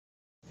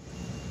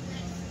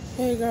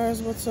Hey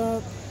guys, what's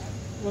up?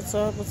 What's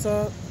up? What's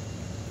up?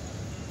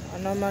 I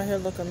know my hair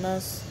look a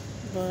mess,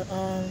 but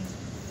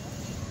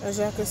as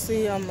y'all can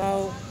see, I'm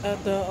out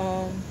at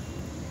the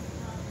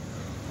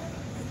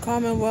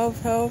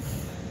Commonwealth Health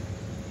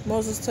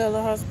Moses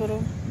Taylor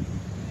Hospital.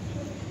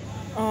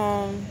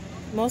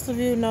 Most of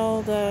you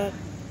know that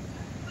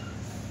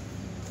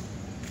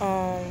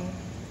I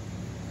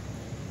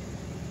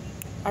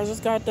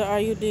just got the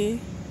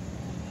IUD.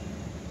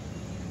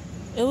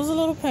 It was a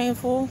little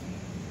painful,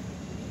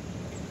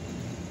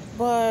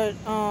 but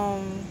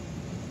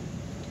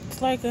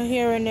it's like a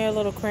here and there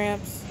little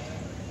cramps,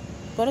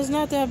 but it's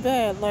not that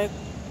bad. Like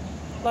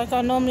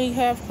I normally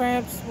have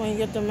cramps when you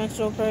get the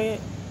menstrual period.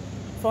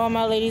 For all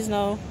my ladies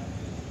know,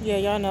 yeah,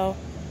 y'all know.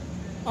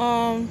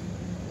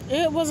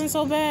 It wasn't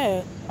so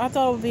bad. I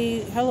thought it would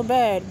be hella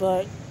bad,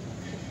 but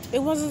it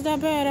wasn't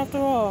that bad after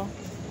all.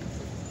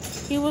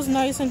 He was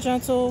nice and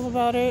gentle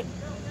about it.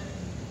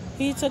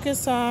 He took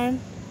his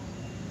time.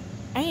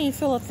 I ain't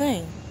feel a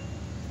thing.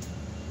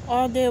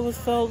 All I did was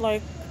felt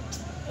like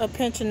a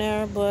pinch in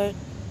there, but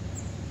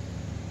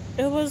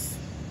it was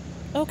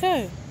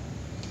okay.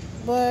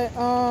 But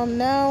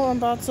now I'm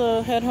about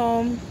to head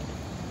home,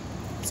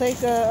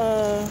 take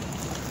a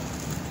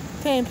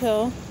pain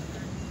pill,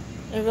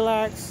 and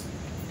relax.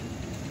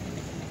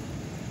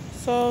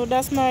 So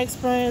that's my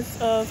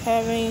experience of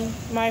having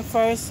my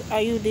first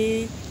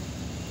IUD.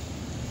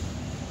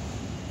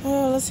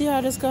 Oh, let's see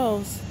how this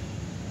goes.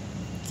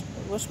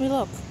 Wish me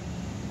luck.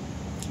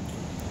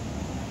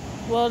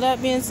 Well,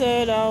 that being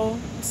said, I'll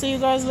see you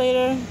guys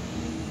later.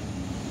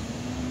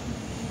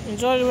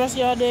 Enjoy the rest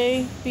of y'all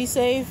day. Be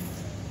safe.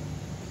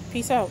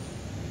 Peace out.